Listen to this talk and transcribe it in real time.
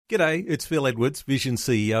G'day, it's Phil Edwards, Vision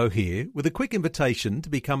CEO here, with a quick invitation to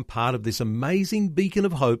become part of this amazing beacon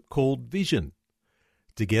of hope called Vision.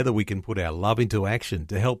 Together we can put our love into action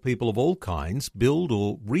to help people of all kinds build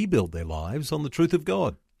or rebuild their lives on the truth of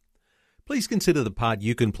God. Please consider the part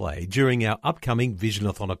you can play during our upcoming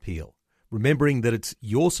Visionathon appeal, remembering that it's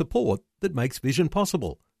your support that makes Vision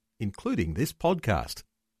possible, including this podcast.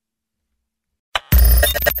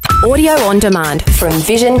 Audio on demand from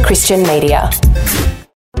Vision Christian Media.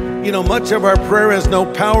 You know, much of our prayer has no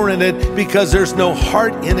power in it because there's no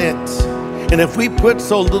heart in it. And if we put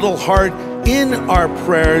so little heart in our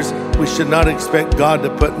prayers, we should not expect God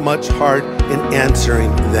to put much heart in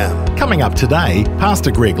answering them. Coming up today,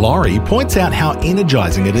 Pastor Greg Laurie points out how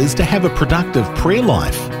energizing it is to have a productive prayer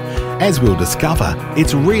life. As we'll discover,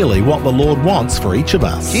 it's really what the Lord wants for each of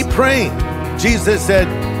us. Keep praying. Jesus said,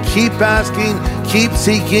 keep asking, keep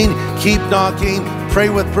seeking, keep knocking, pray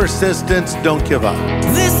with persistence, don't give up.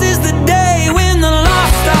 This is the day when the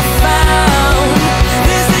lost are found.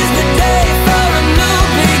 This is the day for a new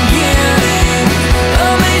beginning.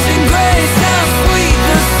 Amazing grace, how sweet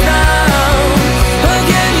the sound.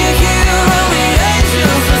 Again you hear all the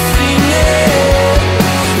angels are singing.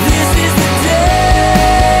 This is the day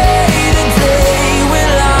when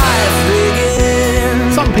life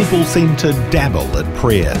begins. Some people seem to dabble at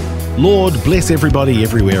prayer. Lord, bless everybody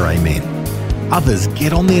everywhere, amen. Others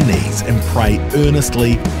get on their knees and pray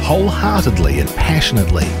earnestly, wholeheartedly and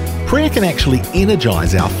passionately. Prayer can actually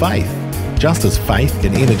energize our faith, just as faith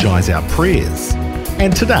can energize our prayers.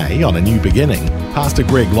 And today, on A New Beginning, Pastor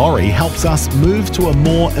Greg Laurie helps us move to a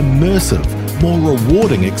more immersive, more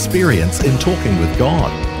rewarding experience in talking with God.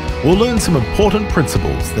 We'll learn some important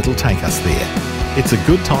principles that'll take us there. It's a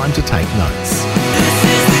good time to take notes. This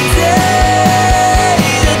is the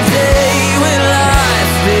day when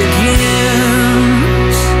life begins.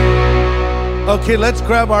 Okay, let's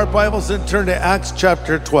grab our Bibles and turn to Acts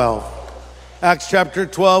chapter 12. Acts chapter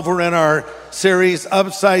 12, we're in our series,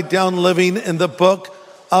 Upside Down Living in the book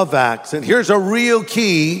of Acts. And here's a real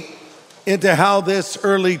key into how this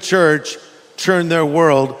early church turned their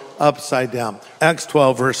world upside down. Acts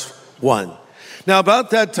 12, verse 1. Now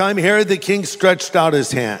about that time, Herod the king stretched out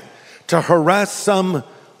his hand to harass some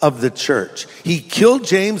of the church. He killed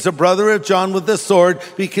James, the brother of John, with the sword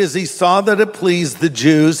because he saw that it pleased the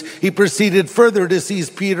Jews. He proceeded further to seize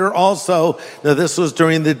Peter also. Now this was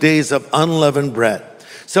during the days of unleavened bread.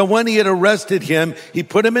 So when he had arrested him, he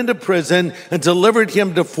put him into prison and delivered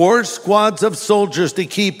him to 4 squads of soldiers to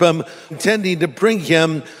keep him, intending to bring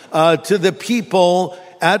him to the people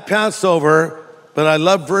at Passover. But I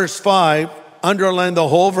love verse 5, underline the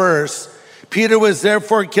whole verse. Peter was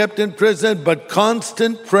therefore kept in prison, but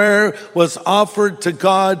constant prayer was offered to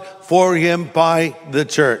God for him by the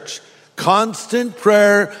church. Constant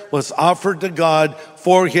prayer was offered to God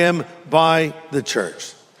for him by the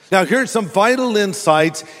church. Now here's some vital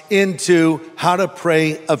insights into how to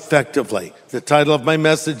pray effectively. The title of my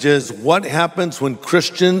message is, What Happens When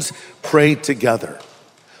Christians Pray Together?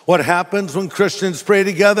 What happens when Christians pray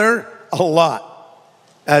together? A lot,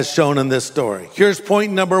 as shown in this story. Here's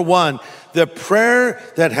point number 1. The prayer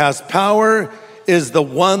that has power is the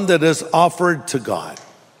one that is offered to God.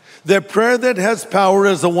 The prayer that has power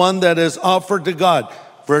is the one that is offered to God.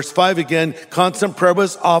 Verse 5 again, constant prayer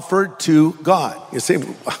was offered to God. You say,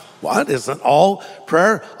 what? Isn't all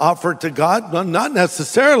prayer offered to God? Well, not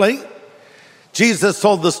necessarily. Jesus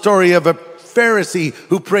told the story of a Pharisee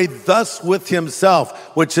who prayed thus with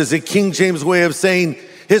himself, which is a King James way of saying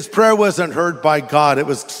his prayer wasn't heard by God. It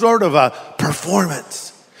was sort of a performance.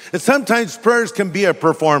 And sometimes prayers can be a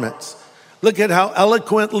performance. Look at how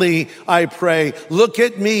eloquently I pray. Look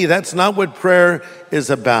at me. That's not what prayer is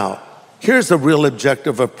about. Here's the real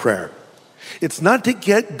objective of prayer. It's not to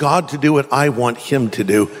get God to do what I want him to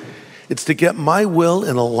do. It's to get my will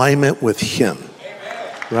in alignment with him.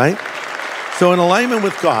 Right? So in alignment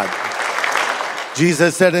with God.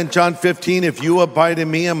 Jesus said in John 15, if you abide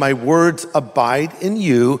in me and my words abide in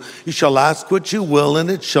you, you shall ask what you will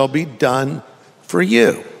and it shall be done for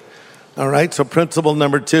you. All right, so principle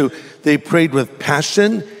number 2, they prayed with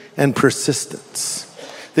passion and persistence.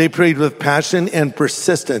 They prayed with passion and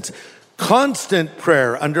persistence. Constant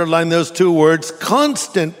prayer, underline those 2 words,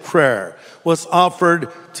 constant prayer was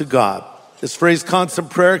offered to God. This phrase, constant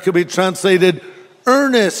prayer, could be translated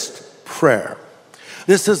earnest prayer.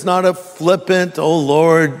 This is not a flippant, oh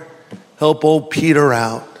Lord, help old Peter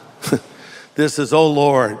out. This is, oh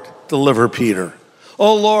Lord, deliver Peter.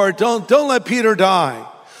 Oh Lord, don't let Peter die.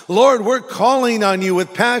 Lord, we're calling on you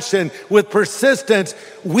with passion, with persistence.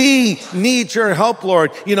 We need your help,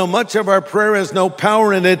 Lord. You know, much of our prayer has no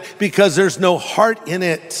power in it because there's no heart in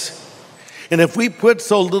it. And if we put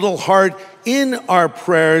so little heart in our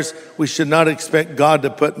prayers, we should not expect God to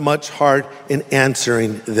put much heart in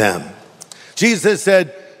answering them. Jesus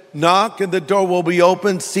said, knock and the door will be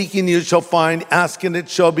open, seeking you shall find, asking it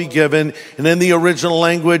shall be given. And in the original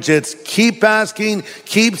language, it's keep asking,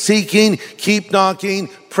 keep seeking, keep knocking,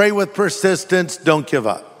 pray with persistence, don't give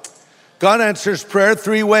up. God answers prayer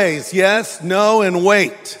 3 ways: yes, no, and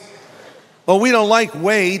wait. Well, we don't like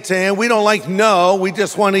wait and we don't like no, we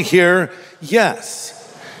just want to hear yes.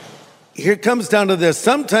 Here it comes down to this.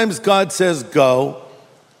 Sometimes God says go,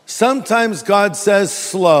 sometimes God says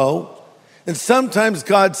slow, and sometimes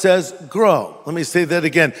God says grow. Let me say that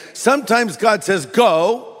again. Sometimes God says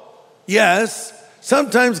go, yes.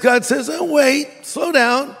 Sometimes God says wait, slow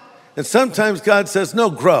down. And sometimes God says no,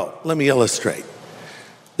 grow. Let me illustrate.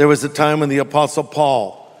 There was a time when the Apostle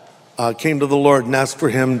Paul came to the Lord and asked for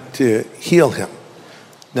him to heal him.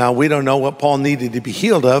 Now, we don't know what Paul needed to be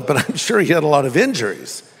healed of, but I'm sure he had a lot of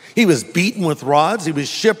injuries. He was beaten with rods. He was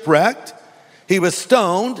shipwrecked. He was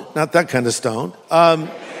stoned, not that kind of stoned.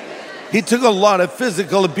 He took a lot of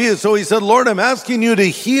physical abuse. So he said, Lord, I'm asking you to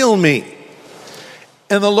heal me.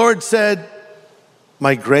 And the Lord said,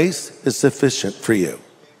 my grace is sufficient for you.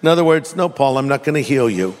 In other words, no, Paul, I'm not going to heal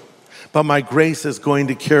you, but my grace is going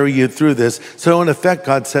to carry you through this. So in effect,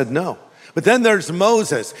 God said no. But then there's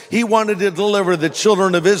Moses. He wanted to deliver the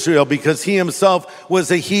children of Israel because he himself was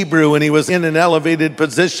a Hebrew and he was in an elevated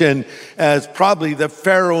position as probably the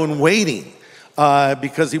Pharaoh in waiting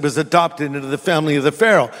because he was adopted into the family of the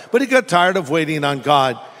Pharaoh. But he got tired of waiting on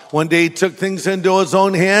God. One day he took things into his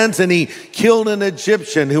own hands and he killed an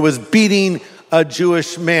Egyptian who was beating a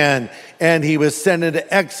Jewish man, and he was sent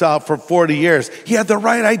into exile for 40 years. He had the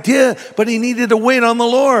right idea, but he needed to wait on the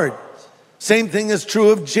Lord. Same thing is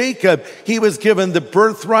true of Jacob. He was given the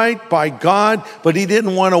birthright by God, but he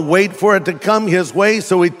didn't want to wait for it to come his way,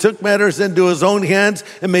 so he took matters into his own hands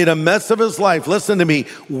and made a mess of his life. Listen to me.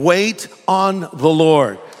 Wait on the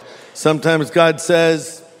Lord. Sometimes God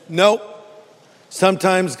says, nope.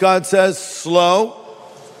 Sometimes God says, slow.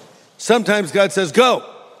 Sometimes God says, go.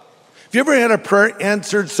 Have you ever had a prayer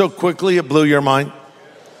answered so quickly it blew your mind?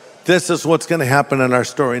 This is what's going to happen in our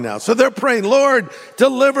story now. So they're praying, Lord,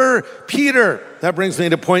 deliver Peter. That brings me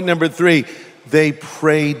to point number 3. They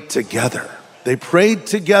prayed together. They prayed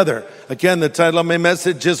together. Again, the title of my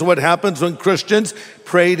message is what happens when Christians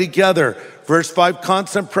pray together. Verse 5,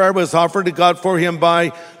 constant prayer was offered to God for him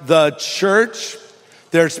by the church.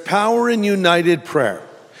 There's power in united prayer.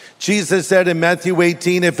 Jesus said in Matthew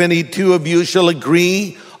 18, if any 2 of you shall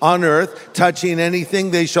agree on earth, touching anything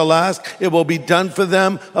they shall ask, it will be done for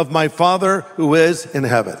them of my Father who is in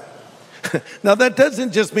heaven. Now that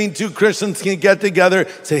doesn't just mean 2 Christians can get together,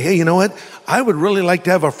 say, hey, you know what? I would really like to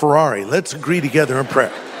have a Ferrari. Let's agree together in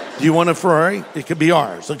prayer. Do you want a Ferrari? It could be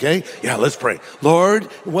ours, okay? Yeah, let's pray. Lord,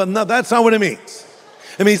 well, no, that's not what it means.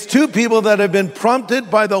 It means 2 people that have been prompted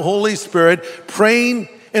by the Holy Spirit praying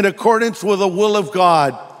in accordance with the will of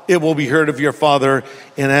God. It will be heard of your Father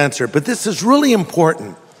and answered. But this is really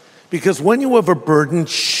important because when you have a burden,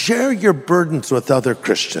 share your burdens with other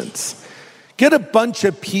Christians. Get a bunch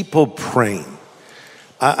of people praying.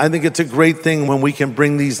 I think it's a great thing when we can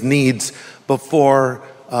bring these needs before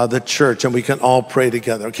the church and we can all pray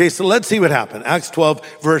together. Okay, so let's see what happened. Acts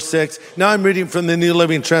 12, verse 6. Now I'm reading from the New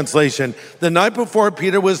Living Translation. The night before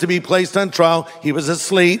Peter was to be placed on trial, he was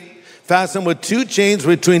asleep, fastened with 2 chains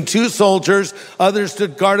between 2 soldiers. Others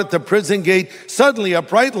stood guard at the prison gate. Suddenly a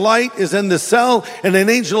bright light is in the cell, and an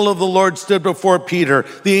angel of the Lord stood before Peter.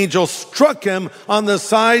 The angel struck him on the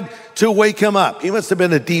side to wake him up. He must have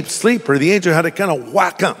been a deep sleeper. The angel had to kind of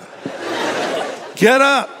whack him. Get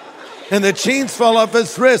up. And the chains fell off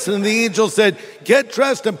his wrists, and the angel said, get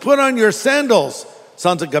dressed and put on your sandals.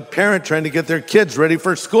 Sounds like a parent trying to get their kids ready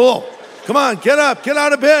for school. Come on, get up, get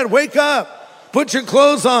out of bed, wake up. Put your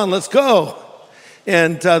clothes on, let's go.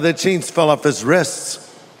 And the chains fell off his wrists.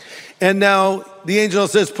 And now the angel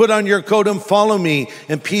says, put on your coat and follow me.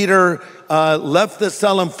 And Peter left the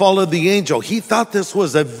cell and followed the angel. He thought this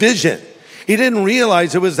was a vision. He didn't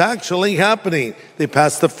realize it was actually happening. They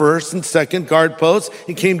passed the first and second guard posts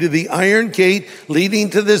and came to the iron gate leading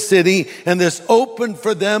to the city. And this opened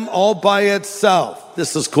for them all by itself.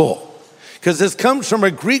 This is cool. Because this comes from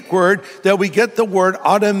a Greek word that we get the word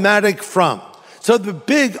automatic from. So the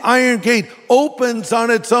big iron gate opens on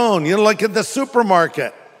its own, like at the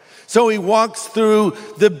supermarket. So he walks through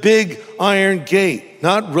the big iron gate,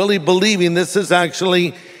 not really believing this is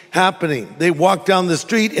actually happening. They walk down the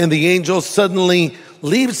street and the angel suddenly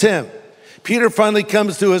leaves him. Peter finally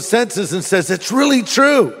comes to his senses and says, it's really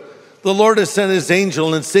true. The Lord has sent his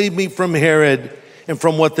angel and saved me from Herod and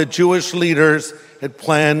from what the Jewish leaders had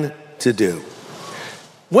planned to do.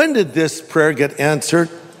 When did this prayer get answered?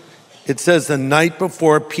 It says the night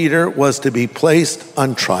before Peter was to be placed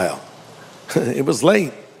on trial. It was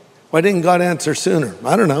late. Why didn't God answer sooner?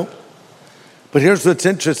 I don't know. But here's what's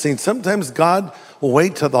interesting. Sometimes God will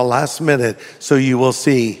wait till the last minute so you will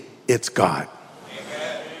see it's God.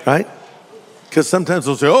 Amen. Right? Because sometimes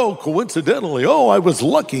we'll say, oh, coincidentally, oh, I was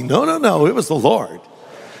lucky. No, it was the Lord.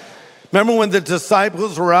 Remember when the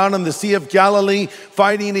disciples were out on the Sea of Galilee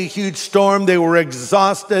fighting a huge storm? They were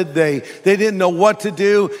exhausted. They didn't know what to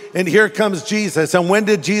do. And here comes Jesus. And when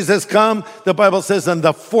did Jesus come? The Bible says on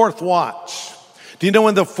the fourth watch. Do you know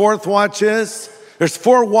when the fourth watch is? There's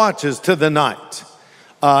 4 watches to the night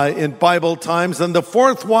in Bible times. And the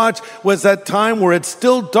fourth watch was that time where it's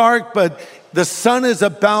still dark, but the sun is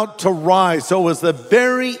about to rise. So it was the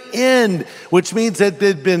very end, which means that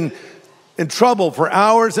they'd been in trouble for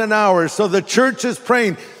hours and hours. So the church is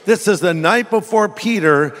praying. This is the night before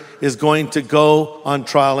Peter is going to go on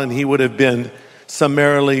trial, and he would have been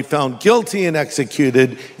summarily found guilty and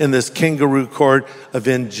executed in this kangaroo court of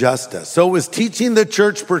injustice. So it was teaching the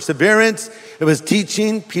church perseverance. It was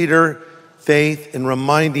teaching Peter faith and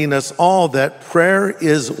reminding us all that prayer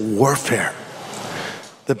is warfare.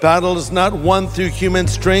 The battle is not won through human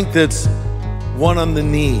strength. It's won on the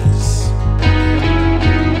knees.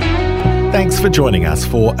 Thanks for joining us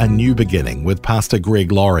for A New Beginning with Pastor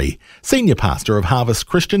Greg Laurie, Senior Pastor of Harvest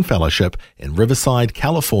Christian Fellowship in Riverside,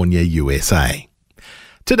 California, USA.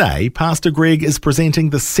 Today, Pastor Greg is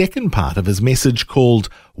presenting the second part of his message called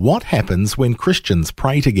What Happens When Christians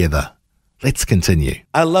Pray Together. Let's continue.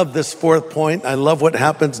 I love this fourth point. I love what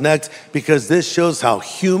happens next because this shows how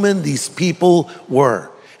human these people were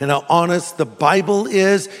and how honest the Bible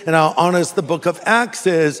is and how honest the book of Acts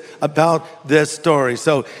is about this story.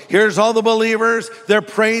 So here's all the believers. They're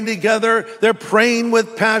praying together. They're praying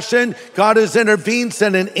with passion. God has intervened,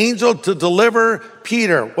 sent an angel to deliver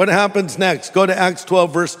Peter. What happens next? Go to Acts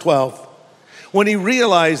 12, verse 12. When he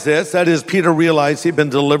realized this, that is, Peter realized he'd been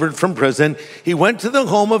delivered from prison, he went to the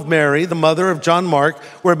home of Mary, the mother of John Mark,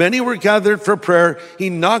 where many were gathered for prayer. He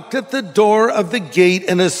knocked at the door of the gate,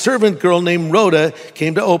 and a servant girl named Rhoda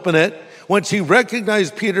came to open it. When she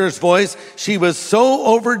recognized Peter's voice, she was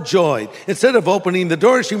so overjoyed. Instead of opening the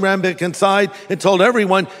door, she ran back inside and told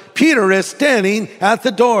everyone, Peter is standing at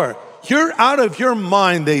the door. You're out of your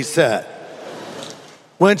mind, they said.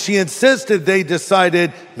 When she insisted, they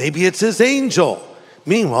decided maybe it's his angel.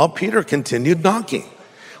 Meanwhile, Peter continued knocking.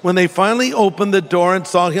 When they finally opened the door and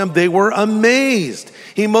saw him, they were amazed.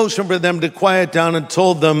 He motioned for them to quiet down and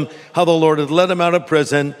told them how the Lord had let him out of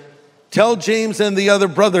prison. Tell James and the other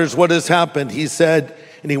brothers what has happened, he said,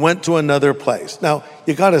 and he went to another place. Now,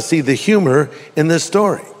 you got to see the humor in this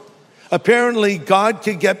story. Apparently, God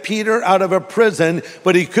could get Peter out of a prison,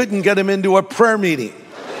 but he couldn't get him into a prayer meeting.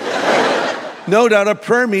 No doubt a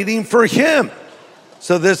prayer meeting for him.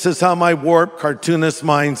 So this is how my warped cartoonist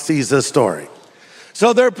mind sees the story.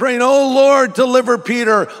 So they're praying, oh Lord, deliver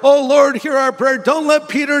Peter. Oh Lord, hear our prayer. Don't let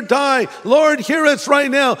Peter die. Lord, hear us right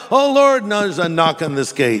now. Oh Lord, now there's a knock on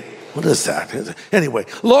this gate. What is that? Anyway,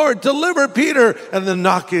 Lord, deliver Peter. And then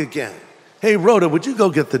knock again. Hey, Rhoda, would you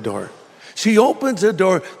go get the door? She opens the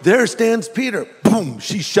door. There stands Peter. Boom,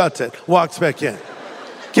 she shuts it, walks back in.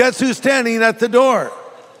 Guess who's standing at the door?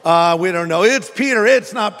 We don't know. It's Peter.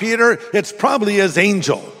 It's not Peter. It's probably his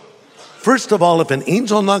angel. First of all, if an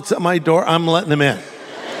angel knocks at my door, I'm letting him in.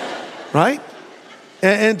 Right?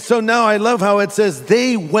 And so now I love how it says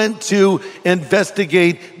they went to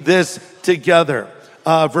investigate this together.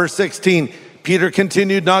 Verse 16, Peter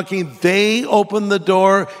continued knocking. They opened the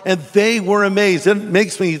door and they were amazed. It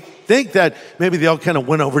makes me think that maybe they all kind of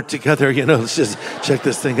went over together. Let's just check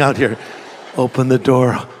this thing out here. Open the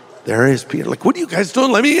door. There is Peter. Like, what are you guys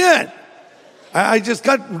doing? Let me in. I just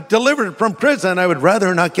got delivered from prison. I would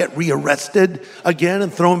rather not get rearrested again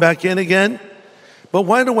and thrown back in again. But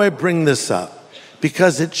why do I bring this up?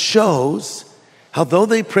 Because it shows how though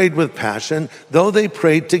they prayed with passion, though they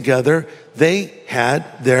prayed together, they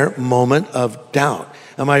had their moment of doubt.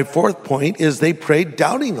 And my fourth point is they prayed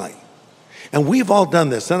doubtingly. And we've all done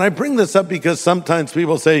this. And I bring this up because sometimes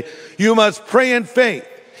people say, you must pray in faith.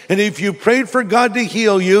 And if you prayed for God to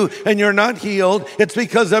heal you and you're not healed, it's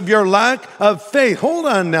because of your lack of faith. Hold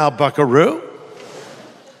on now, buckaroo.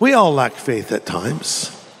 We all lack faith at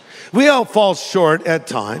times. We all fall short at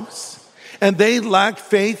times. And they lacked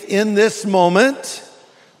faith in this moment,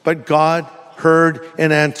 but God heard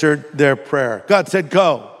and answered their prayer. God said,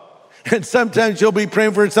 go. And sometimes you'll be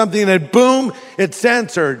praying for something and boom, it's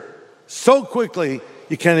answered so quickly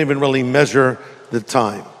you can't even really measure the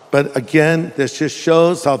time. But again, this just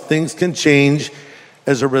shows how things can change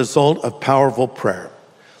as a result of powerful prayer.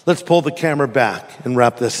 Let's pull the camera back and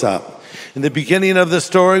wrap this up. In the beginning of the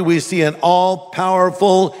story, we see an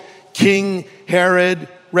all-powerful King Herod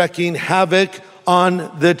wreaking havoc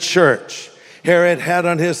on the church. Herod had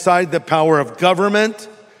on his side the power of government,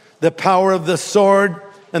 the power of the sword,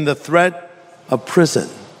 and the threat of prison.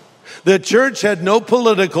 The church had no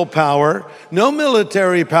political power, no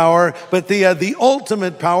military power, but they had the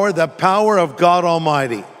ultimate power, the power of God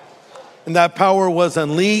Almighty. And that power was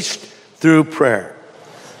unleashed through prayer.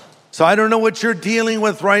 So I don't know what you're dealing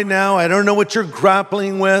with right now. I don't know what you're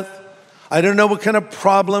grappling with. I don't know what kind of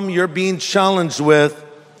problem you're being challenged with,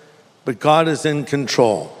 but God is in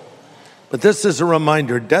control. But this is a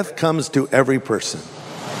reminder, death comes to every person.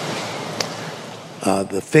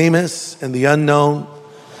 The famous and the unknown,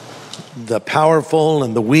 the powerful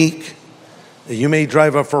and the weak. You may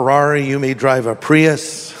drive a Ferrari, you may drive a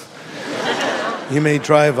Prius, you may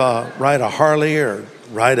ride a Harley or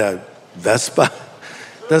ride a Vespa.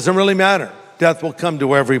 Doesn't really matter. Death will come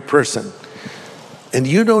to every person. And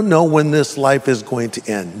you don't know when this life is going to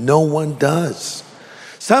end. No one does.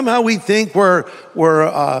 Somehow we think we're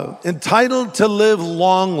entitled to live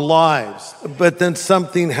long lives, but then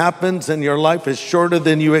something happens and your life is shorter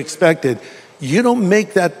than you expected. You don't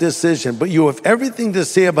make that decision, but you have everything to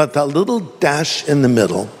say about that little dash in the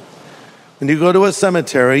middle. When you go to a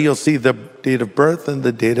cemetery, you'll see the date of birth and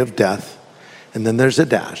the date of death, and then there's a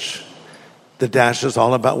dash. The dash is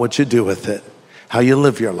all about what you do with it, how you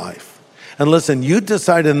live your life. And listen, you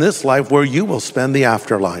decide in this life where you will spend the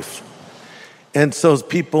afterlife. And so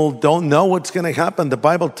people don't know what's going to happen. The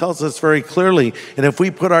Bible tells us very clearly, and if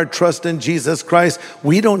we put our trust in Jesus Christ,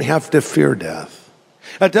 we don't have to fear death.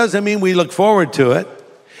 That doesn't mean we look forward to it.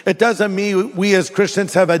 It doesn't mean we as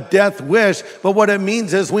Christians have a death wish, but what it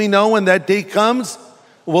means is we know when that day comes,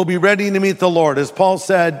 we'll be ready to meet the Lord. As Paul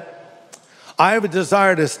said, I have a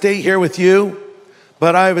desire to stay here with you,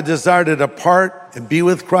 but I have a desire to depart and be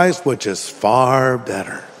with Christ, which is far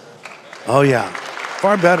better. Oh yeah,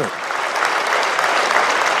 far better.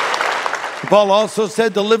 Paul also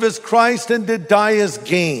said to live as Christ and to die as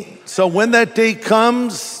gain. So when that day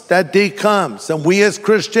comes, and we as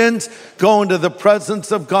Christians go into the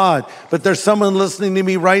presence of God. But there's someone listening to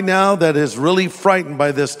me right now that is really frightened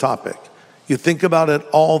by this topic. You think about it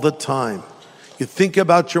all the time. You think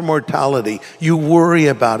about your mortality. You worry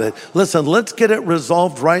about it. Listen, let's get it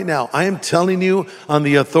resolved right now. I am telling you on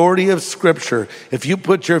the authority of Scripture, if you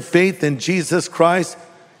put your faith in Jesus Christ,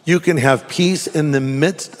 you can have peace in the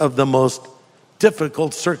midst of the most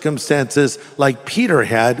difficult circumstances like Peter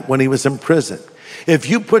had when he was in prison. If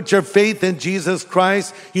you put your faith in Jesus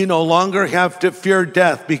Christ, you no longer have to fear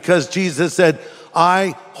death because Jesus said,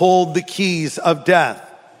 I hold the keys of death.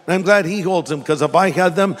 And I'm glad he holds them because if I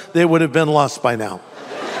had them, they would have been lost by now.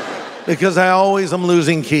 Because I always am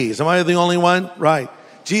losing keys. Am I the only one? Right.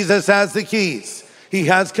 Jesus has the keys. He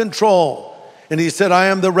has control. And he said, I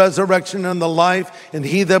am the resurrection and the life, and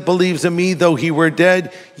he that believes in me, though he were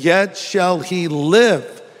dead, yet shall he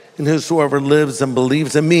live. And whosoever lives and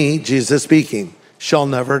believes in me, Jesus speaking, shall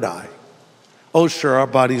never die. Oh, sure, our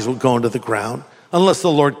bodies will go into the ground, unless the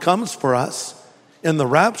Lord comes for us in the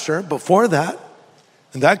rapture before that.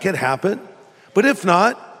 And that could happen. But if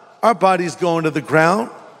not, our bodies go into the ground,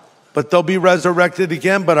 but they'll be resurrected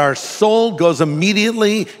again, but our soul goes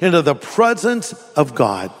immediately into the presence of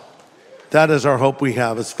God. That is our hope we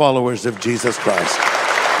have as followers of Jesus Christ.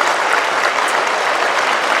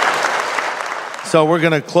 So we're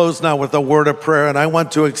going to close now with a word of prayer, and I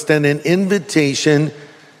want to extend an invitation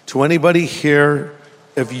to anybody here.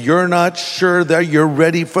 If you're not sure that you're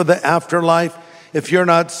ready for the afterlife, if you're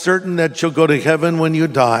not certain that you'll go to heaven when you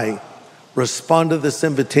die, respond to this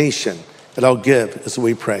invitation that I'll give as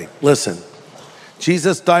we pray. Listen,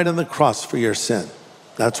 Jesus died on the cross for your sin.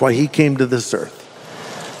 That's why he came to this earth.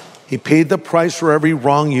 He paid the price for every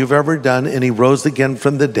wrong you've ever done, and he rose again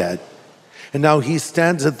from the dead. And now he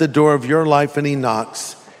stands at the door of your life and he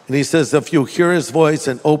knocks. And he says, if you hear his voice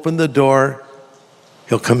and open the door,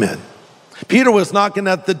 he'll come in. Peter was knocking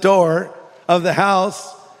at the door of the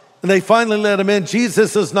house, and they finally let him in.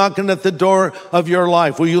 Jesus is knocking at the door of your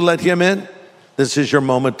life. Will you let him in? This is your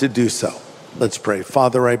moment to do so. Let's pray.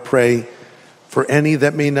 Father, I pray for any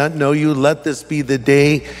that may not know you, let this be the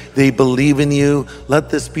day they believe in you. Let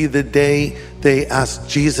this be the day they ask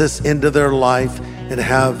Jesus into their life and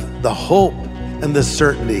have the hope and the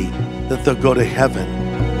certainty that they'll go to heaven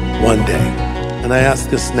one day. And I ask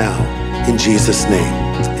this now in Jesus' name.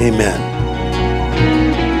 Amen.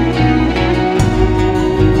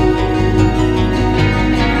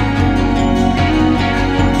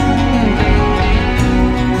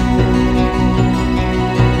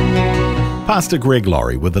 Pastor Greg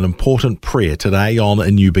Laurie with an important prayer today on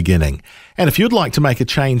A New Beginning. And if you'd like to make a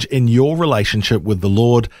change in your relationship with the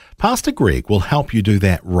Lord, Pastor Greg will help you do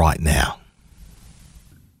that right now.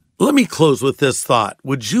 Let me close with this thought.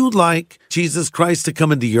 Would you like Jesus Christ to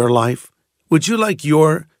come into your life? Would you like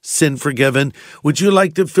your sin forgiven? Would you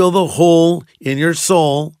like to fill the hole in your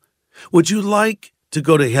soul? Would you like to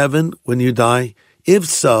go to heaven when you die? If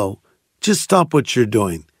so, just stop what you're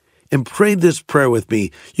doing and pray this prayer with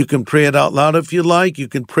me. You can pray it out loud if you like. You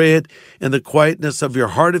can pray it in the quietness of your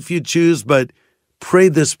heart if you choose, but pray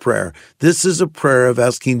this prayer. This is a prayer of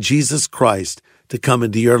asking Jesus Christ to come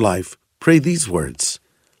into your life. Pray these words.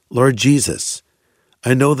 Lord Jesus,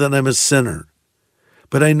 I know that I'm a sinner,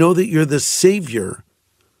 but I know that you're the Savior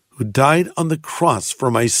who died on the cross for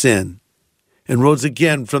my sin and rose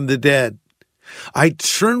again from the dead. I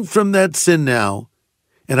turn from that sin now,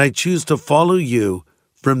 and I choose to follow you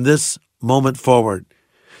from this moment forward.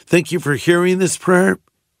 Thank you for hearing this prayer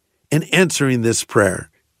and answering this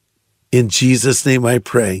prayer. In Jesus' name I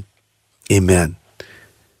pray. Amen.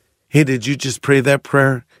 Hey, did you just pray that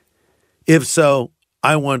prayer? If so,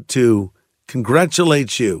 I want to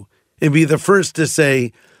congratulate you and be the first to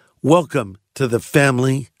say, welcome to the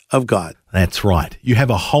family of God. That's right. You have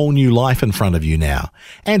a whole new life in front of you now.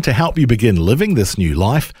 And to help you begin living this new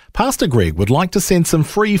life, Pastor Greg would like to send some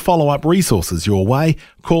free follow-up resources your way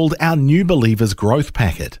called our New Believers Growth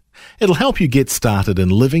Packet. It'll help you get started in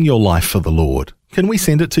living your life for the Lord. Can we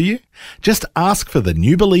send it to you? Just ask for the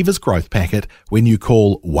New Believers Growth Packet when you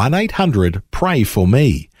call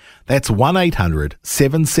 1-800-PRAY-FOR-ME. That's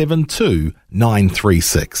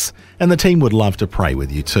 1-800-772-936. And the team would love to pray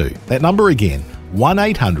with you too. That number again,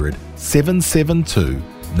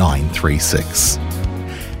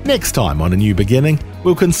 1-800-772-936. Next time on A New Beginning,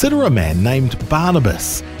 we'll consider a man named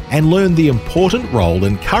Barnabas and learn the important role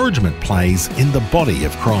encouragement plays in the body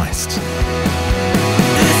of Christ. This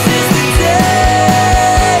is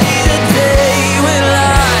the day when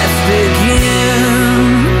life begins.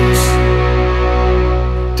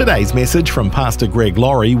 Today's message from Pastor Greg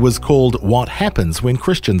Laurie was called What Happens When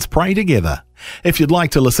Christians Pray Together. If you'd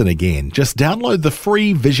like to listen again, just download the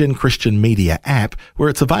free Vision Christian Media app where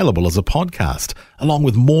it's available as a podcast, along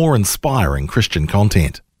with more inspiring Christian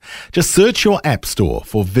content. Just search your app store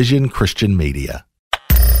for Vision Christian Media.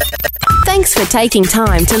 Thanks for taking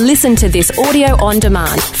time to listen to this audio on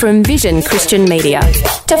demand from Vision Christian Media.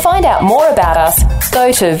 To find out more about us,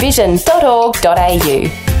 go to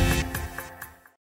vision.org.au.